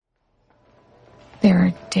There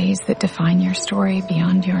are days that define your story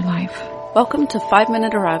beyond your life. Welcome to 5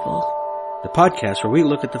 Minute Arrival, the podcast where we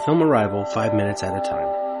look at the film Arrival 5 minutes at a time.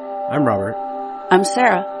 I'm Robert. I'm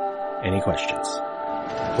Sarah. Any questions?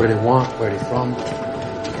 What do they want? Where are they from?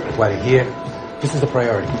 Why are they here? This is the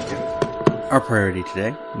priority. Our priority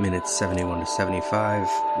today, minutes 71 to 75,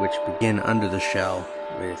 which begin under the shell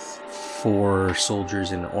with 4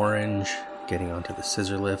 soldiers in orange getting onto the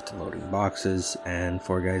scissor lift, loading boxes, and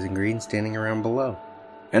 4 guys in green standing around below.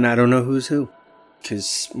 And I don't know who's who,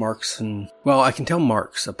 because Marks and... Well, I can tell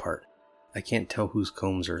Marks apart. I can't tell who's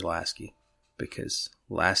Combs or Lasky, because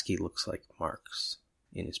Lasky looks like Marks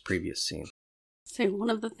in his previous scene. So one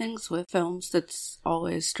of the things with films that's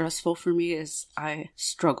always stressful for me is I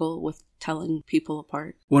struggle with telling people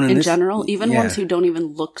apart. In general, even ones who don't even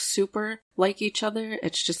look super like each other,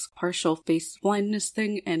 it's just partial face blindness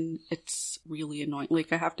thing, and it's really annoying.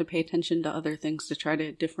 Like, I have to pay attention to other things to try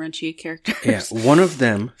to differentiate characters. Yeah, one of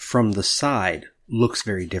them from the side looks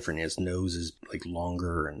very different. His nose is like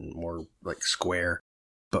longer and more like square,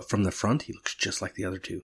 but from the front he looks just like the other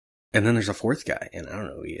two. And then there's a 4th guy, and I don't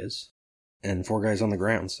know who he is. And 4 guys on the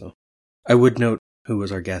ground, so. I would note who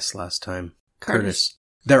was our guest last time. Curtis.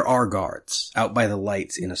 There are guards. Out by the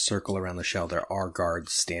lights in a circle around the shell, there are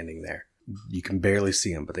guards standing there. You can barely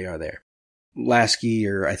see them, but they are there. Lasky,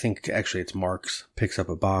 or I think actually it's Marks, picks up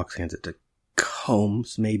a box, hands it to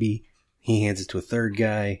Combs, maybe. He hands it to a 3rd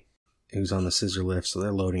guy who's on the scissor lift, so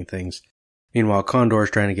they're loading things. Meanwhile, Condor's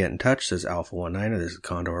trying to get in touch, says Alpha 19er, this is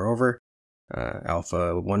Condor, over.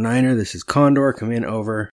 Alpha 19er, this is Condor, come in,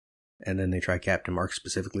 over. And then they try Captain Marks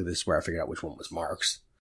specifically. This is where I figured out which one was Marks,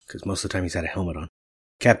 because most of the time he's had a helmet on.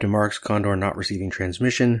 Captain Marks, Condor not receiving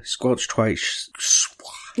transmission. Squelch twice.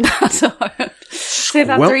 That's hard. Say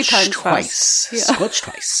that 3 times twice. Yeah. Squelch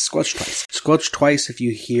twice. Squelch twice. Squelch twice if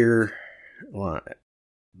you hear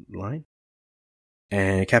line.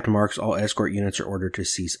 And Captain Marks, all escort units are ordered to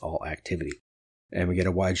cease all activity. And we get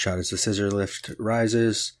a wide shot as the scissor lift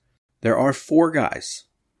rises. There are 4 guys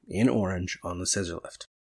in orange on the scissor lift.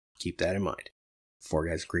 Keep that in mind. 4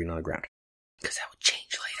 guys green on the ground. Because that would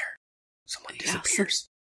change later. Someone disappears.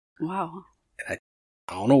 Wow. And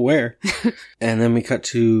I don't know where. And then we cut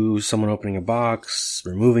to someone opening a box,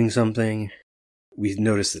 removing something. We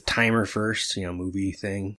notice the timer first, movie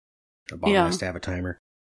thing. The bomb has to have a timer.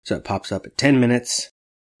 So it pops up at 10 minutes.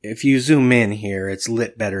 If you zoom in here, it's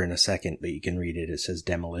lit better in a second, but you can read it. It says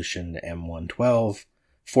demolition M112,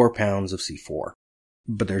 4 pounds of C4.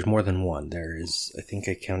 But there's more than one. There is, I think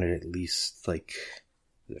I counted at least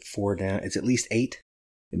 4 down. It's at least 8.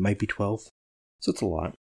 It might be 12. So it's a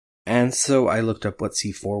lot. And so I looked up what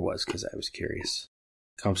C4 was because I was curious.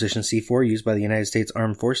 Composition C4 used by the United States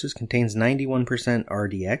Armed Forces contains 91%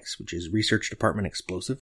 RDX, which is Research Department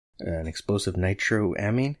explosive, an explosive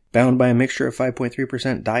nitroamine, bound by a mixture of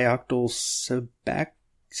 5.3% dioctyl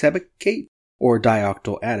sebacate or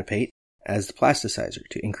dioctyl adipate as the plasticizer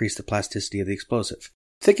to increase the plasticity of the explosive.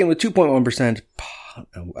 Thickened with 2.1%,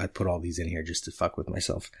 I put all these in here just to fuck with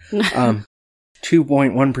myself.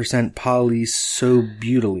 2.1%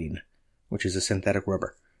 polysobutylene, which is a synthetic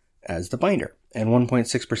rubber, as the binder, and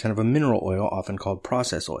 1.6% of a mineral oil, often called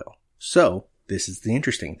process oil. So, this is the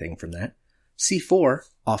interesting thing from that. C4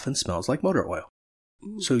 often smells like motor oil.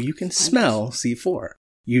 So you can smell C4,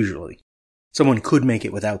 usually. Someone could make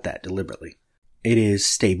it without that deliberately. It is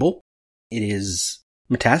stable. It is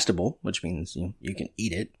metastable, which means you can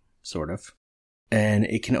eat it, sort of. And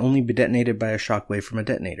it can only be detonated by a shockwave from a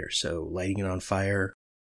detonator. So lighting it on fire,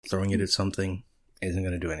 throwing it at something, isn't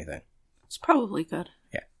going to do anything. It's probably good.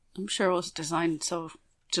 Yeah. I'm sure it was designed so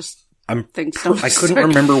just I couldn't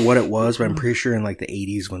remember what it was, but I'm pretty sure in the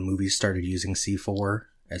 80s when movies started using C4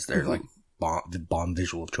 as their the bomb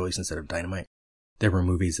visual of choice instead of dynamite, there were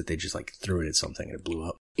movies that they just threw it at something and it blew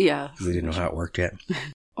up. Yeah. They didn't know how it worked yet.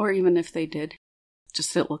 Or even if they did,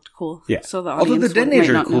 just it looked cool. Yeah. So the although the detonators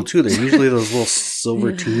are cool too. They're usually those little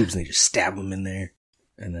silver Yeah. tubes and they just stab them in there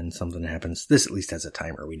and then something happens. This at least has a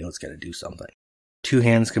timer. We know it's going to do something. 2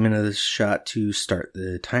 hands come into this shot to start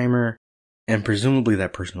the timer. And presumably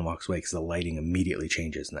that person walks away because the lighting immediately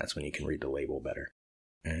changes, and that's when you can read the label better.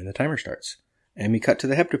 And the timer starts. And we cut to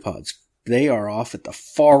the heptapods. They are off at the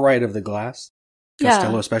far right of the glass.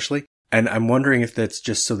 Costello especially. And I'm wondering if that's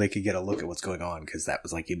just so they could get a look at what's going on, because that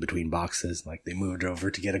was in between boxes. They moved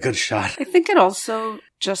over to get a good shot. I think it also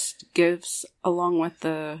just gives, along with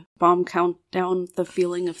the bomb countdown, the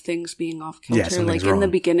feeling of things being off kilter. Yeah, something's in the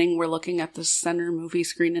wrong. beginning, we're looking at the center movie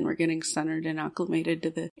screen and we're getting centered and acclimated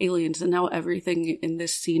to the aliens. And now everything in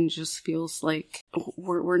this scene just feels like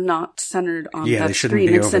we're not centered on that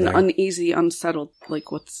screen. It's an uneasy, unsettled,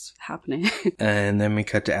 what's happening. And then we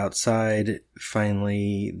cut to outside.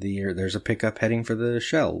 finally, there's a pickup heading for the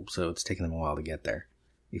shell, so it's taking them a while to get there,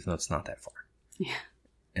 even though it's not that far. Yeah.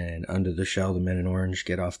 And under the shell, the men in orange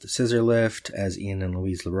get off the scissor lift as Ian and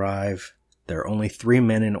Louise arrive. There are only 3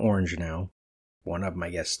 men in orange now. One of them, I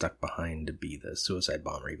guess, stuck behind to be the suicide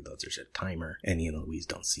bomber, even though there's a timer, and Ian and Louise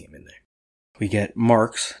don't see him in there. We get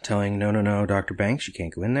Marks telling, no, Dr. Banks, you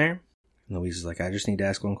can't go in there. And Louise is like, I just need to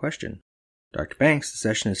ask one question. Dr. Banks, the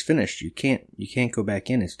session is finished. You can't go back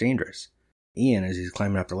in. It's dangerous. Ian, as he's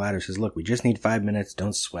climbing up the ladder, says, look, we just need 5 minutes.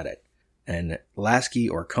 Don't sweat it. And Lasky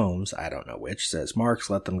or Combs, I don't know which, says, Marks,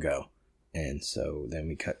 let them go. And so then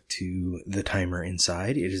we cut to the timer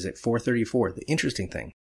inside. It is at 4:34. The interesting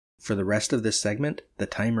thing, for the rest of this segment, the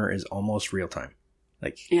timer is almost real time.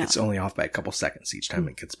 It's only off by a couple seconds each time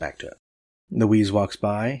it gets back to it. Louise walks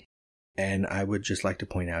by, and I would just like to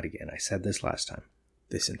point out again, I said this last time,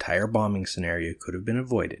 this entire bombing scenario could have been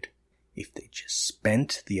avoided if they just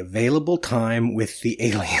spent the available time with the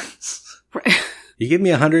aliens. Right. You give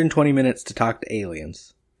me 120 minutes to talk to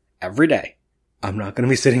aliens every day. I'm not going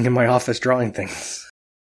to be sitting in my office drawing things.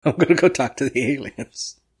 I'm going to go talk to the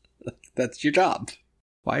aliens. That's your job.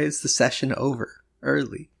 Why is the session over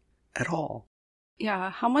early at all?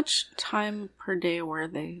 Yeah, how much time per day were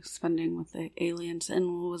they spending with the aliens?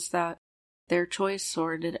 And was that their choice,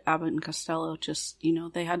 or did Abbott and Costello just,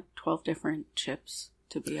 they had 12 different ships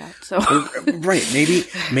to be at, so. Right,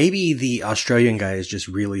 maybe the Australian guy is just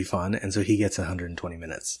really fun, and so he gets 120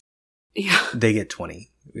 minutes. Yeah. They get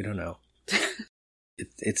 20. We don't know.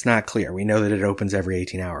 It's not clear. We know that it opens every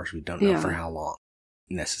 18 hours. We don't know for how long,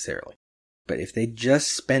 necessarily. But if they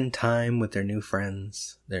just spend time with their new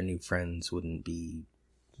friends wouldn't be,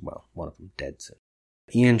 well, one of them dead soon.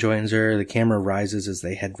 Ian joins her. The camera rises as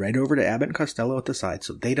they head right over to Abbott and Costello at the side,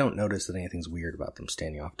 so they don't notice that anything's weird about them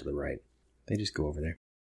standing off to the right. They just go over there.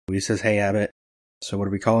 Louise says, hey, Abbott, so what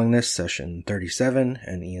are we calling this? Session 37?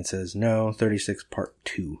 And Ian says, no, 36 part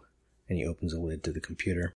 2. And he opens a lid to the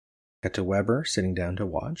computer. Cut to Weber sitting down to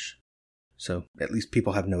watch. So at least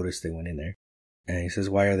people have noticed they went in there. And he says,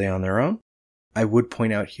 why are they on their own? I would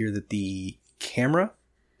point out here that the camera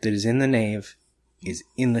that is in the nave is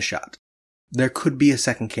in the shot. There could be a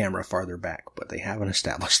second camera farther back, but they haven't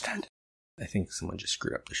established that. I think someone just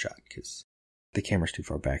screwed up the shot because the camera's too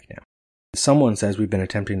far back now. Someone says, we've been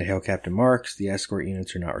attempting to hail Captain Marks. The escort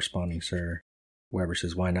units are not responding, sir. Weber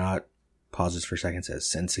says, why not? Pauses for a second, says,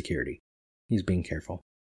 send security. He's being careful.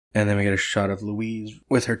 And then we get a shot of Louise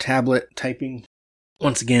with her tablet typing.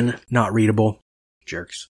 Once again, not readable.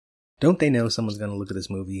 Jerks. Don't they know someone's going to look at this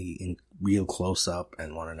movie in real close up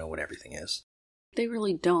and want to know what everything is? They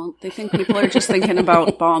really don't. They think people are just thinking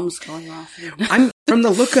about bombs going off. From the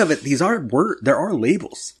look of it, there are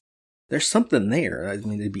labels. There's something there. I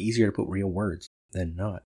mean, it'd be easier to put real words than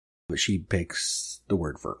not. But she picks the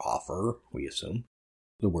word for offer, we assume.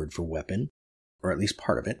 The word for weapon, or at least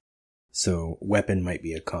part of it. So weapon might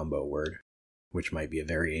be a combo word, which might be a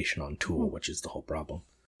variation on tool, which is the whole problem.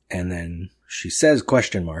 And then she says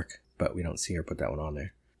question mark, but we don't see her put that one on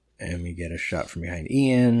there. And we get a shot from behind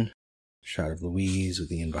Ian, shot of Louise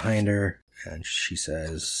with Ian behind her, and she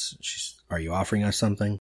says, are you offering us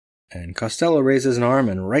something? And Costello raises an arm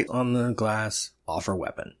and right on the glass, offer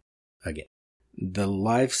weapon. Again. The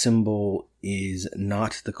live symbol is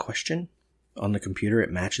not the question. On the computer,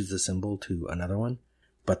 it matches the symbol to another one,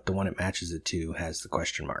 but the one it matches it to has the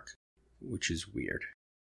question mark, which is weird.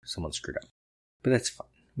 Someone screwed up. But that's fine.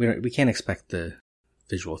 We can't expect the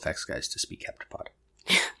visual effects guys to speak heptapod.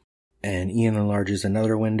 And Ian enlarges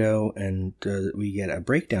another window, and we get a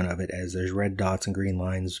breakdown of it as there's red dots and green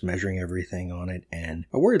lines measuring everything on it, and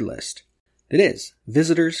a word list. It is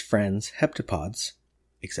visitors, friends, heptapods,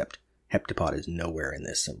 except heptapod is nowhere in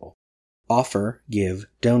this symbol. Offer, give,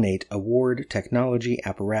 donate, award, technology,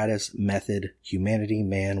 apparatus, method, humanity,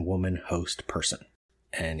 man, woman, host, person.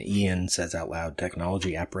 And Ian says out loud,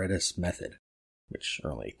 technology, apparatus, method, which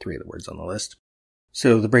are only 3 of the words on the list.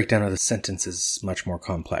 So the breakdown of the sentence is much more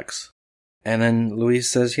complex. And then Louise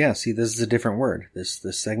says, yeah, see, this is a different word. This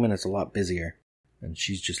segment is a lot busier. And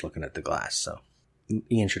she's just looking at the glass, so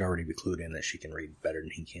Ian should already be clued in that she can read better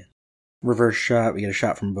than he can. Reverse shot, we get a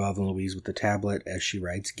shot from above and Louise with the tablet as she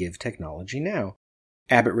writes, give technology now.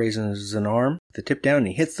 Abbott raises an arm, the tip down, and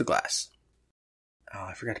he hits the glass. Oh,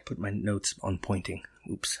 I forgot to put my notes on pointing.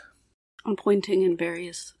 Oops. On pointing in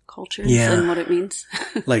various cultures and what it means.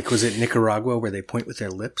 Like, was it Nicaragua where they point with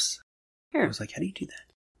their lips? Here. I was like, how do you do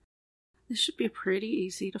that? This should be pretty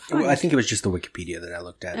easy to find. Well, I think it was just the Wikipedia that I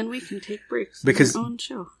looked at. And we can take breaks because, on our own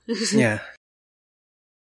show. Yeah.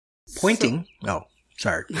 Pointing,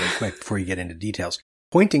 sorry, real quick before you get into details.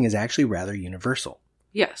 Pointing is actually rather universal.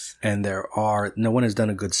 Yes. And no one has done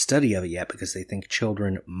a good study of it yet because they think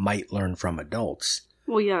children might learn from adults.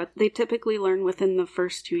 Well, yeah, they typically learn within the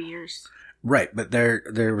first 2 years. Right, but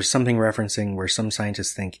there was something referencing where some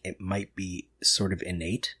scientists think it might be sort of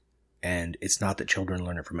innate, and it's not that children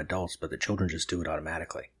learn it from adults, but that children just do it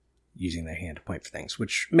automatically, using their hand to point for things,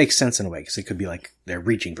 which makes sense in a way, because it could be like they're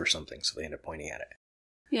reaching for something, so they end up pointing at it.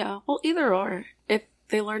 Yeah, well, either or. If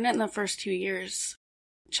they learn it in the first 2 years,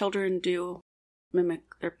 children do mimic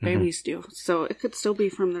their babies do, so it could still be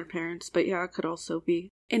from their parents, but yeah, it could also be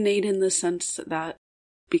innate in the sense that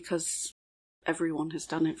because everyone has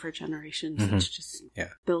done it for generations. It's just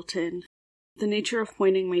built in. The nature of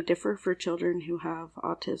pointing may differ for children who have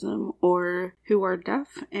autism or who are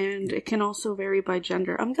deaf, and it can also vary by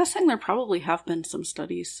gender. I'm guessing there probably have been some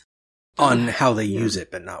studies on how they use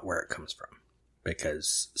it, but not where it comes from.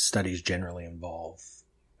 Because studies generally involve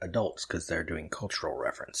adults because they're doing cultural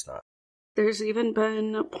reference, not. There's even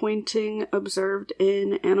been pointing observed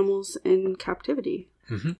in animals in captivity.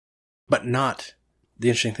 But not. The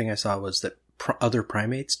interesting thing I saw was that other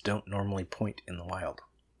primates don't normally point in the wild.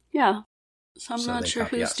 Yeah. So I'm not sure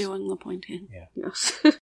who's doing the pointing. Yeah. Yes.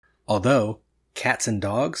 Although, cats and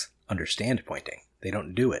dogs understand pointing. They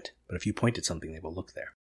don't do it, but if you point at something, they will look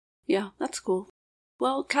there. Yeah, that's cool.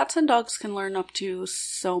 Well, cats and dogs can learn up to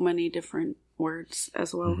so many different words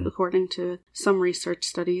as well, according to some research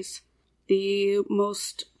studies. The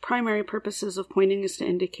most primary purposes of pointing is to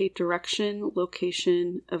indicate direction,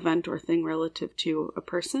 location, event, or thing relative to a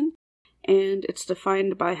person. And it's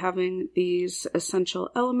defined by having these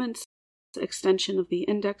essential elements: extension of the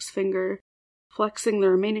index finger, flexing the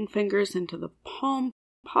remaining fingers into the palm,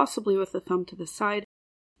 possibly with the thumb to the side,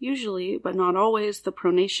 usually, but not always, the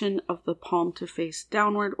pronation of the palm to face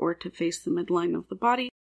downward or to face the midline of the body,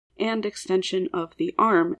 and extension of the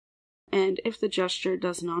arm. And if the gesture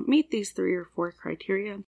does not meet these 3 or 4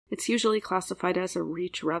 criteria, it's usually classified as a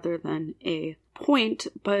reach rather than a point,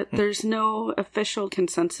 but there's no official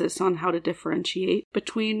consensus on how to differentiate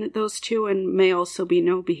between those two, and may also be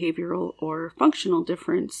no behavioral or functional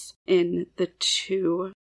difference in the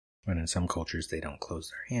two. And in some cultures, they don't close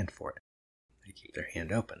their hand for it. They keep their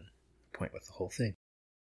hand open, point with the whole thing.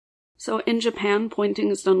 So in Japan, pointing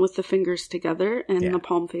is done with the fingers together and the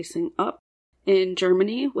palm facing up. In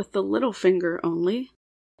Germany, with the little finger only.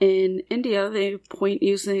 In India, they point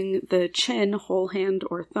using the chin, whole hand,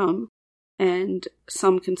 or thumb, and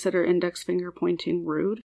some consider index finger pointing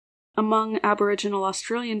rude. Among Aboriginal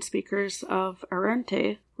Australian speakers of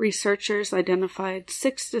Arrernte, researchers identified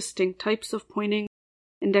 6 distinct types of pointing: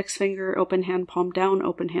 index finger, open hand, palm down,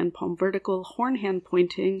 open hand, palm vertical, horn hand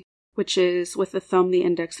pointing, which is with the thumb, the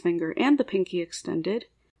index finger, and the pinky extended,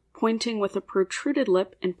 pointing with a protruded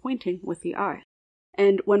lip, and pointing with the eye.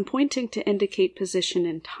 And when pointing to indicate position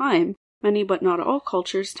in time, many but not all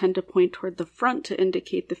cultures tend to point toward the front to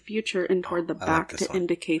indicate the future and toward the back to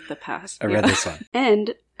indicate the past. I read this one.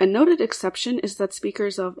 And a noted exception is that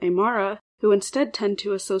speakers of Aymara, who instead tend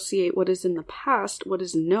to associate what is in the past, what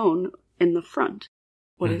is known, in the front,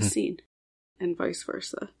 what is seen, and vice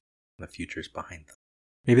versa. The future's behind them.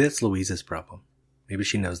 Maybe that's Louise's problem. Maybe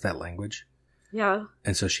she knows that language. Yeah.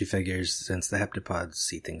 And so she figures, since the heptapods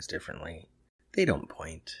see things differently, they don't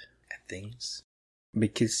point at things.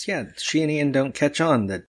 Because, she and Ian don't catch on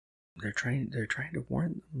that they're trying to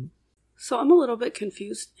warn them. So I'm a little bit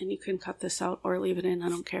confused, and you can cut this out or leave it in, I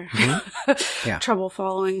don't care. Yeah. Trouble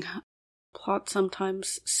following plot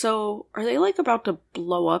sometimes. So, are they about to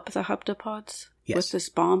blow up the heptapods with this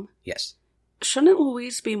bomb? Yes. Shouldn't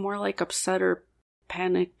Louise be more upset or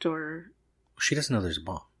panicked or... She doesn't know there's a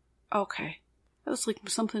bomb. Okay. It was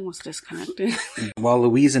something was disconnecting. While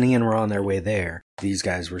Louise and Ian were on their way there, these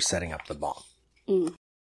guys were setting up the bomb.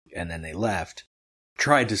 And then they left,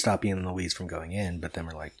 tried to stop Ian and Louise from going in, but then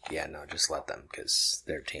were like, yeah, no, just let them, because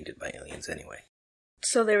they're tainted by aliens anyway.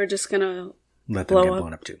 So they were just gonna let them get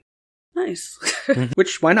blown up too. Nice.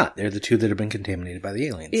 Which, why not? They're the two that have been contaminated by the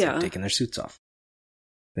aliens. Yeah. They've taken their suits off.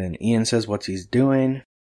 Then Ian says what he's doing.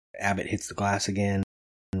 Abbott hits the glass again.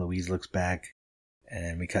 And Louise looks back.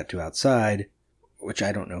 And we cut to outside, which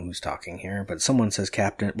I don't know who's talking here, but someone says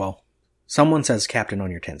captain. Well, someone says captain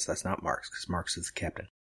on your tents. That's not Marks, because Marks is the captain.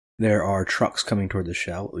 There are trucks coming toward the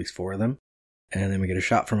shell, at least 4 of them. And then we get a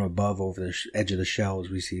shot from above over the edge of the shell as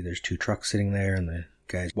we see there's 2 trucks sitting there, and the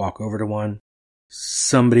guys walk over to one.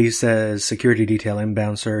 Somebody says, security detail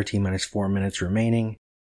inbound, sir. T-minus 4 minutes remaining.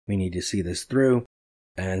 We need to see this through.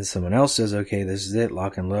 And someone else says, okay, this is it,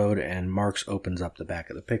 lock and load. And Marks opens up the back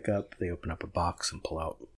of the pickup. They open up a box and pull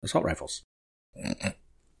out assault rifles.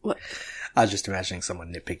 What? I was just imagining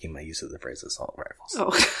someone nitpicking my use of the phrase assault rifles.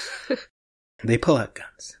 Oh. They pull out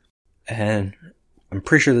guns. And I'm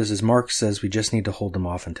pretty sure this is Mark says we just need to hold them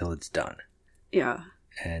off until it's done. Yeah.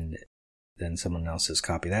 And then someone else says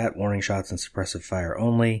copy that. Warning shots and suppressive fire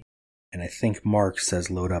only. And I think Mark says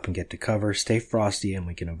load up and get to cover. Stay frosty and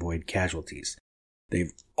we can avoid casualties.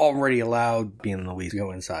 They've already allowed Bean and Louise to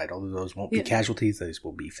go inside. Although those won't be casualties, those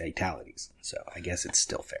will be fatalities. So I guess it's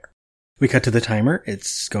still fair. We cut to the timer.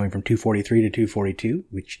 It's going from 243 to 242,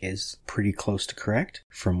 which is pretty close to correct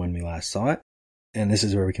from when we last saw it. And this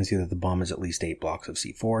is where we can see that the bomb is at least 8 blocks of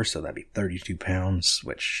C4, so that'd be 32 pounds,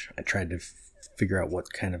 which I tried to figure out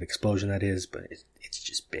what kind of explosion that is, but it's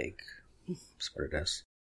just big. That's what it does.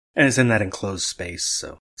 And it's in that enclosed space,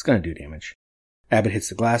 so it's going to do damage. Abbott hits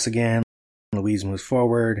the glass again. Louise moves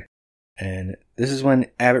forward. And this is when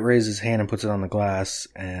Abbott raises his hand and puts it on the glass,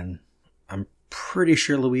 and I'm pretty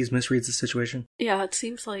sure Louise misreads the situation. Yeah, it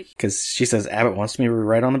seems like... Because she says Abbott wants me to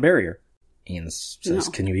write on the barrier. Ian says,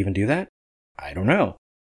 no. Can you even do that? I don't know.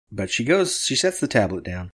 But she sets the tablet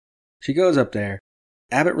down. She goes up there.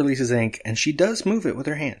 Abbott releases ink, and she does move it with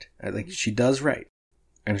her hand. Like, she does write.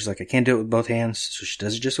 And she's like, I can't do it with both hands, so she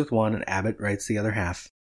does it just with one, and Abbott writes the other half.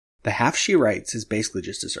 The half she writes is basically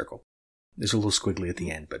just a circle. There's a little squiggly at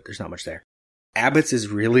the end, but there's not much there. Abbott's is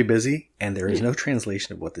really busy, and there is no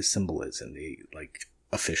translation of what this symbol is in the,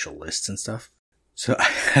 official lists and stuff. So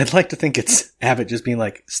I'd like to think it's Abbott just being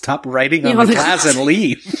like, stop writing on the glass and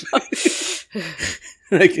leave.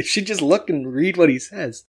 Like, she just look and read what he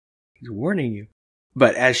says. He's warning you.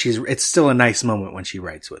 But it's still a nice moment when she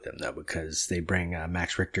writes with him, though, because they bring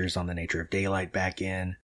Max Richter's On the Nature of Daylight back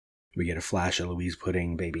in. We get a flash of Louise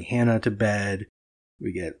putting baby Hannah to bed.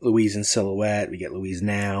 We get Louise in silhouette. We get Louise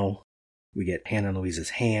now. We get Hannah and Louise's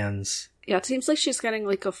hands. Yeah, it seems like she's getting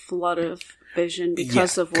a flood of vision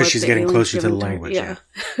because of what because she's getting closer to the language. Yeah.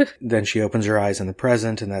 Then she opens her eyes in the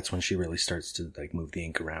present, and that's when she really starts to move the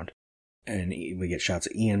ink around. And we get shots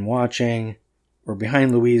of Ian watching. We're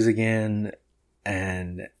behind Louise again,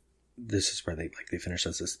 and this is where they finish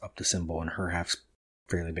this up the symbol, and her half's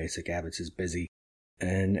fairly basic. Abbott's is busy.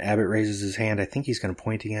 And Abbott raises his hand. I think he's going to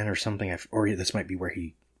point again or something. Or this might be where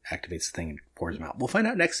he activates the thing and pours them out. We'll find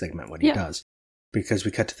out next segment what he does. Because we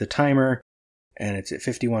cut to the timer, and it's at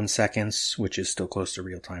 51 seconds, which is still close to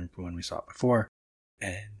real time from when we saw it before.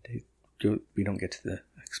 And we don't get to the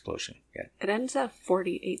explosion yet. It ends at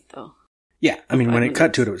 48, though. Yeah, I mean, when it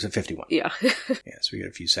cut to it, it was at 51. Yeah. Yeah, so we get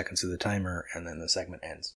a few seconds of the timer, and then the segment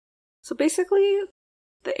ends. So basically,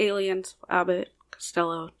 the aliens, Abbott,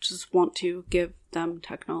 Costello, just want to give them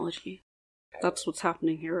technology. That's what's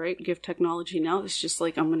happening here, right? Give technology now. It's just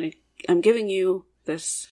I'm giving you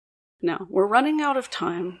this. No, we're running out of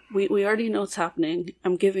time. We already know what's happening.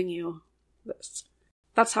 I'm giving you this.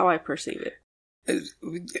 That's how I perceive it.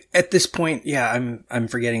 At this point, yeah, I'm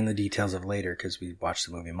forgetting the details of later because we watched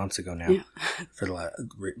the movie months ago now for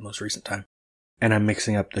the most recent time. And I'm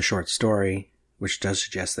mixing up the short story, which does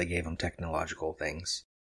suggest they gave them technological things.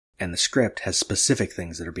 And the script has specific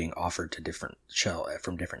things that are being offered to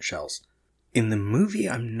from different shells. In the movie,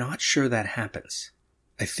 I'm not sure that happens.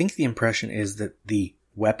 I think the impression is that the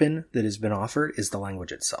weapon that has been offered is the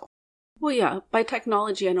language itself. Well, yeah, by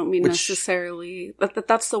technology, I don't mean necessarily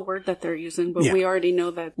that's the word that they're using, but we already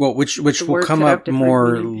know that. Well, which will come up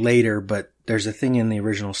more later, but there's a thing in the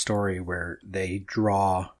original story where they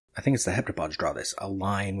draw, I think it's the heptapods draw this, a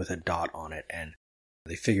line with a dot on it, and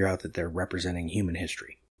they figure out that they're representing human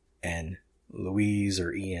history. And Louise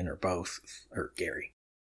or Ian or both, or Gary,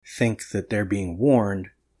 think that they're being warned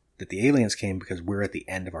that the aliens came because we're at the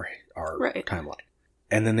end of our timeline.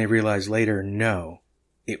 And then they realize later, no,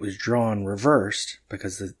 it was drawn reversed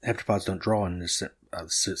because the heptapods don't draw in a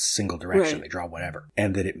single direction. Right. They draw whatever.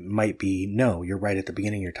 And that it might be, no, you're right at the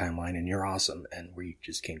beginning of your timeline and you're awesome and we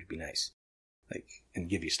just came to be nice. And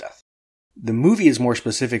give you stuff. The movie is more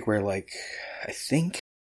specific where, I think...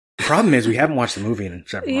 The problem is we haven't watched the movie in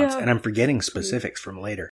several months and I'm forgetting specifics from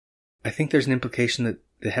later. I think there's an implication that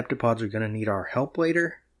the heptapods are going to need our help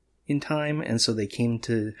later in time, and so they came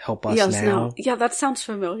to help us now. Yeah, that sounds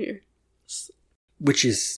familiar. Which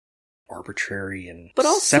is arbitrary and but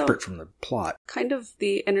also separate from the plot. Kind of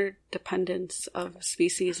the interdependence of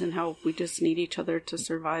species and how we just need each other to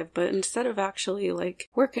survive. But instead of actually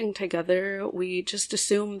working together, we just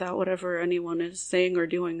assume that whatever anyone is saying or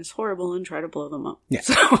doing is horrible and try to blow them up. Yeah.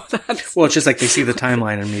 So well, it's just they see the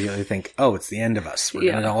timeline and immediately think, oh, it's the end of us.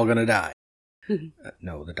 We're all going to die.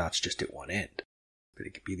 No, the dot's just at one end. But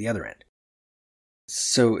it could be the other end.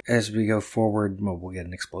 So as we go forward, we'll get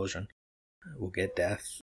an explosion. We'll get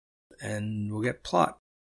death. And we'll get plot.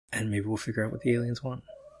 And maybe we'll figure out what the aliens want.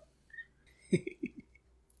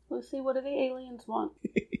 Lucy, what do the aliens want?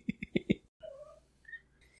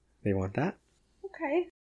 They want that? Okay.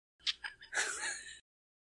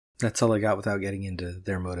 That's all I got without getting into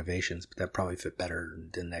their motivations, but that probably fit better in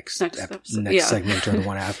the next segment or the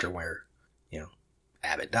one after where,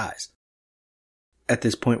 Abbott dies. At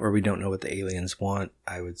this point where we don't know what the aliens want,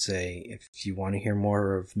 I would say if you want to hear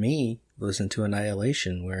more of me, listen to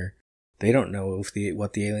Annihilation, where they don't know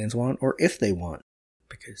what the aliens want or if they want,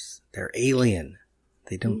 because they're alien.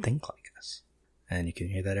 They don't think like us. And you can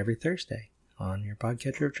hear that every Thursday on your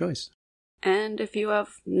podcatcher of choice. And if you have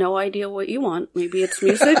no idea what you want, maybe it's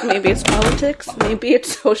music, maybe it's politics, maybe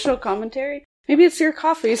it's social commentary, maybe it's your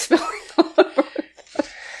coffee spilling all over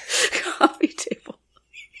the coffee table.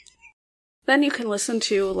 Then you can listen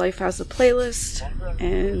to Life Has a Playlist,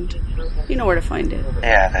 and you know where to find it.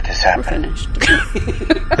 Yeah, that just happened. We're finished.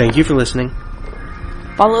 Thank you for listening.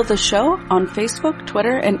 Follow the show on Facebook,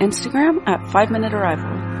 Twitter, and Instagram at 5 Minute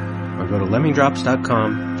Arrival. Or go to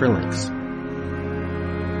lemmingdrops.com for links.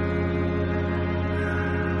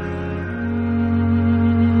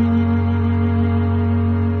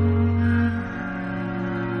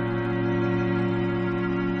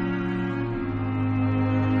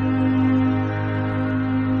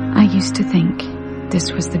 I used to think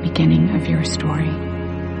this was the beginning of your story.